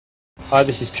Hi,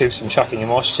 this is Coops from Chucking and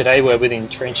Mosh. Today we're with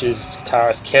Entrench's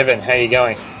guitarist Kevin. How are you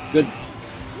going? Good.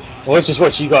 Well, we've just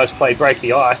watched you guys play Break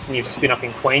the Ice, and you've just been up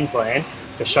in Queensland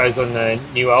for shows on the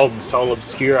new album, Soul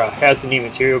Obscura. How's the new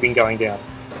material been going down?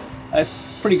 It's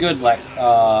pretty good. Like,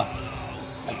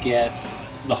 I guess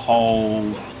the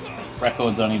whole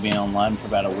record's only been online for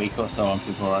about a week or so, and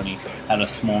people only had a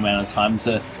small amount of time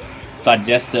to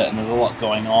digest it, and there's a lot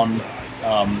going on,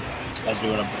 as you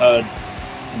would have heard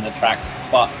in the tracks,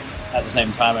 but at the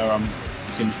same time everyone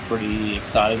seems pretty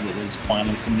excited that there's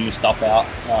finally some new stuff out.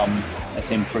 They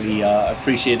seem pretty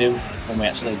appreciative when we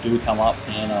actually do come up,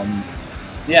 and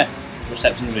yeah,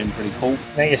 reception's been pretty cool.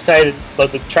 Now you say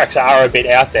that the tracks are a bit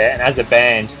out there, and as a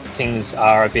band things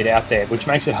are a bit out there, which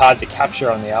makes it hard to capture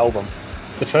on the album.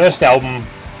 The first album,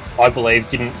 I believe,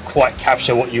 didn't quite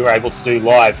capture what you were able to do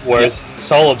live, whereas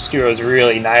Soul Obscura has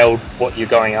really nailed what you're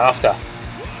going after.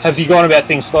 Have you gone about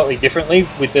things slightly differently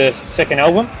with the second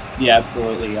album? Yeah,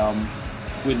 absolutely.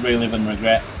 With Relive and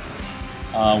Regret,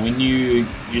 we knew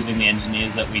using the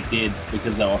engineers that we did,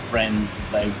 because they were friends,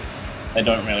 they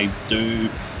don't really do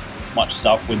much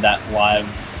stuff with that live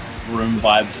room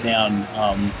vibe sound.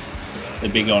 They're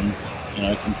big on, you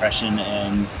know, compression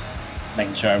and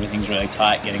making sure everything's really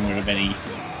tight, getting rid of any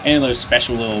of those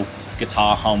special little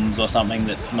guitar hums or something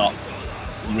that's not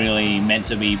really meant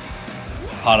to be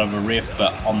part of a riff,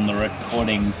 but on the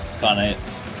recording, kind of,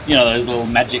 you know, those little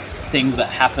magic things that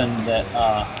happen that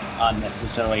aren't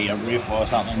necessarily a riff or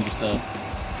something, just a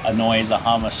noise, a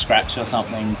hum, a scratch or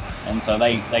something. And so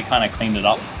they kind of cleaned it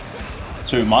up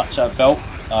too much, I felt,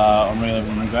 on Relive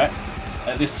and Regret.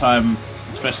 At this time,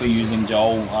 especially using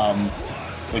Joel,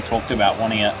 we talked about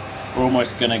wanting it. We're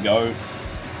almost going to go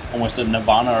almost a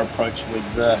Nirvana approach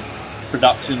with the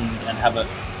production and have it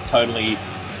totally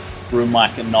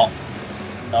room-like and not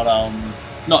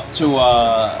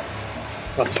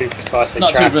too precisely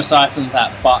not trapped. too precise in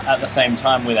that, but at the same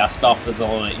time with our stuff there's a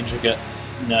lot of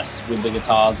intricateness with the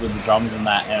guitars, with the drums and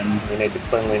that, and you need the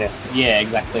cleanliness. Yeah,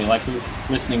 exactly. Like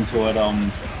listening to it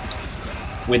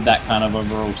with that kind of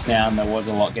overall sound, there was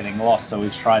a lot getting lost, so we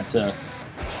tried to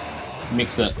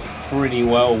mix it pretty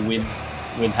well with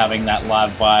having that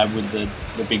live vibe, with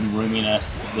the big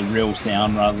roominess, the real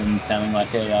sound, rather than sounding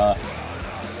like a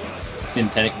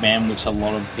synthetic band, which a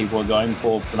lot of people are going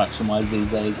for production-wise these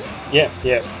days. Yeah.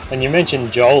 And you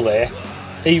mentioned Joel there.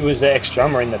 He was the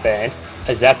ex-drummer in the band.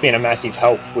 Has that been a massive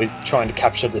help with trying to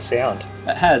capture the sound?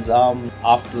 It has.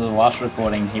 After the last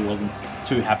recording, he wasn't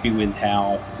too happy with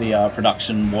how the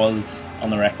production was on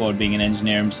the record. Being an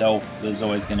engineer himself, there's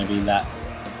always going to be that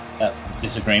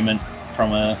disagreement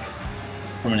from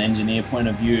an engineer point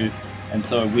of view. And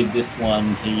so with this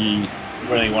one, he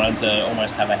really wanted to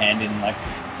almost have a hand in, like,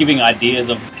 giving ideas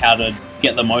of how to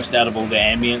get the most out of all the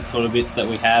ambient sort of bits that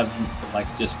we have,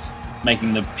 like just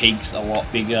making the peaks a lot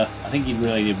bigger. I think he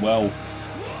really did well.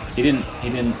 He didn't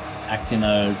act in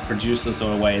a producer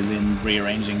sort of way, as in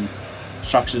rearranging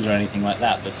structures or anything like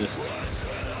that, but just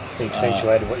He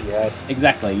accentuated what you had.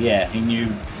 Exactly, yeah. He knew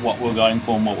what we were going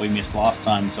for and what we missed last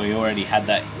time, so he already had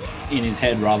that in his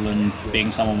head, rather than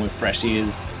being someone with fresh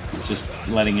ears just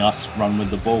letting us run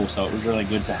with the ball. So it was really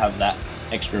good to have that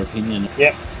extra opinion.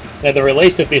 Yep. Now the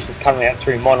release of this is coming out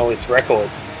through Monolith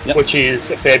Records, which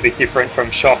is a fair bit different from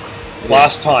Shock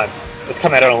last time. It's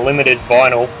come out on a limited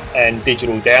vinyl and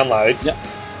digital downloads. Yep.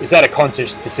 Is that a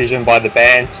conscious decision by the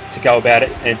band to go about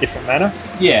it in a different manner?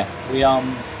 Yeah, we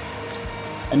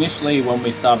initially when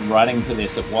we started writing for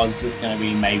this, it was just going to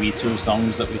be maybe 2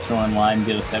 songs that we threw online,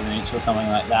 did a 7-inch or something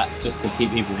like that, just to keep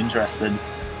people interested.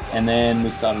 And then we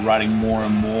started writing more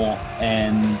and more,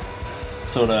 and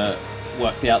sort of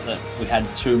worked out that we had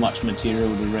too much material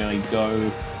to really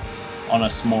go on a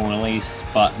small release,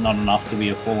 but not enough to be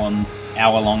a full-on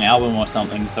hour-long album or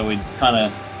something. So we kind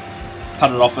of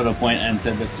cut it off at a point and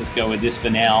said, let's just go with this for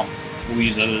now. We'll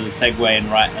use it as a segue and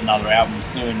write another album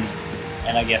soon.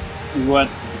 And I guess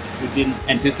we didn't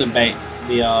anticipate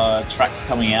the tracks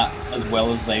coming out as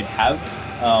well as they'd have.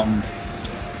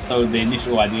 So the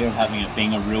initial idea of having it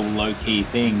being a real low-key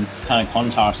thing kind of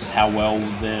contrasts how well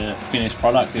the finished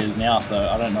product is now. So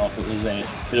I don't know if it was a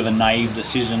bit of a naive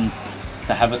decision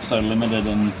to have it so limited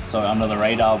and so under the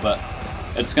radar, but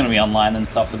it's going to be online and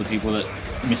stuff for the people that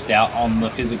missed out on the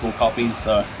physical copies.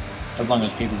 So as long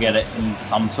as people get it in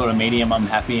some sort of medium, I'm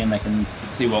happy, and they can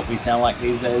see what we sound like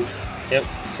these days. Yep,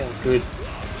 sounds good.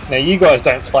 Now you guys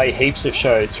don't play heaps of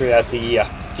shows throughout the year.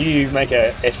 Do you make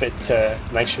an effort to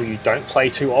make sure you don't play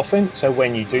too often, so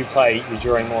when you do play, you're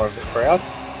drawing more of a crowd?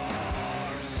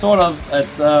 Sort of.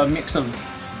 It's a mix of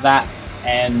that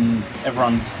and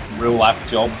everyone's real life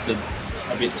jobs are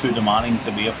a bit too demanding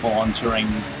to be a full-on touring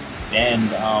band.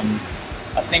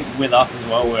 I think with us as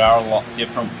well, we are a lot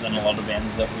different than a lot of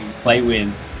bands that we play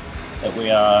with, that we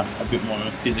are a bit more of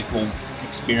a physical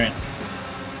experience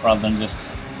rather than just,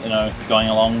 you know, going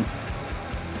along,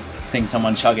 seeing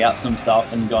someone chug out some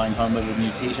stuff and going home with a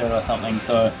new t-shirt or something.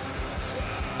 So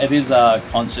it is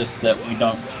conscious that we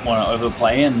don't want to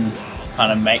overplay and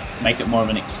kind of make it more of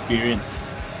an experience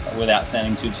without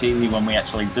sounding too cheesy when we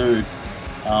actually do.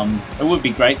 It would be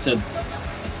great to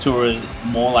tour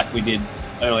more like we did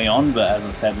early on, but as I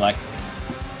said, like,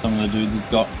 some of the dudes have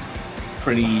got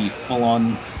pretty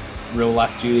full-on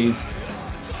real-life duties.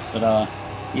 But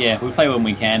yeah, we play when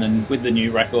we can, and with the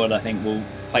new record I think we'll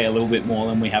play a little bit more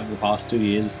than we have the past 2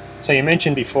 years. So you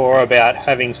mentioned before about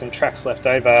having some tracks left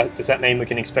over. Does that mean we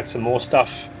can expect some more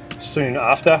stuff soon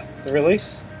after the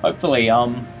release? Hopefully.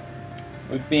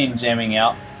 We've been jamming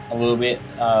out a little bit,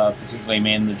 particularly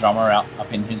me and the drummer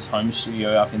up in his home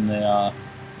studio up in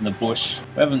the bush.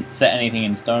 We haven't set anything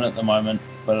in stone at the moment,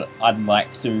 but I'd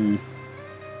like to,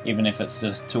 even if it's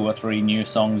just 2 or 3 new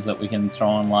songs that we can throw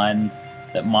online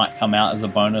that might come out as a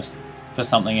bonus for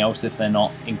something else if they're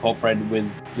not incorporated with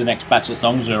the next batch of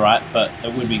songs we write. But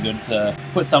it would be good to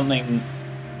put something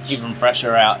even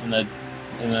fresher out in the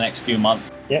next few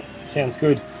months. Yep, sounds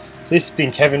good. So this has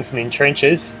been Kevin from In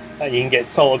Trenches. You can get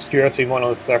Soul Obscura through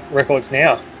Monolith Records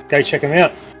now. Go check them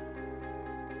out.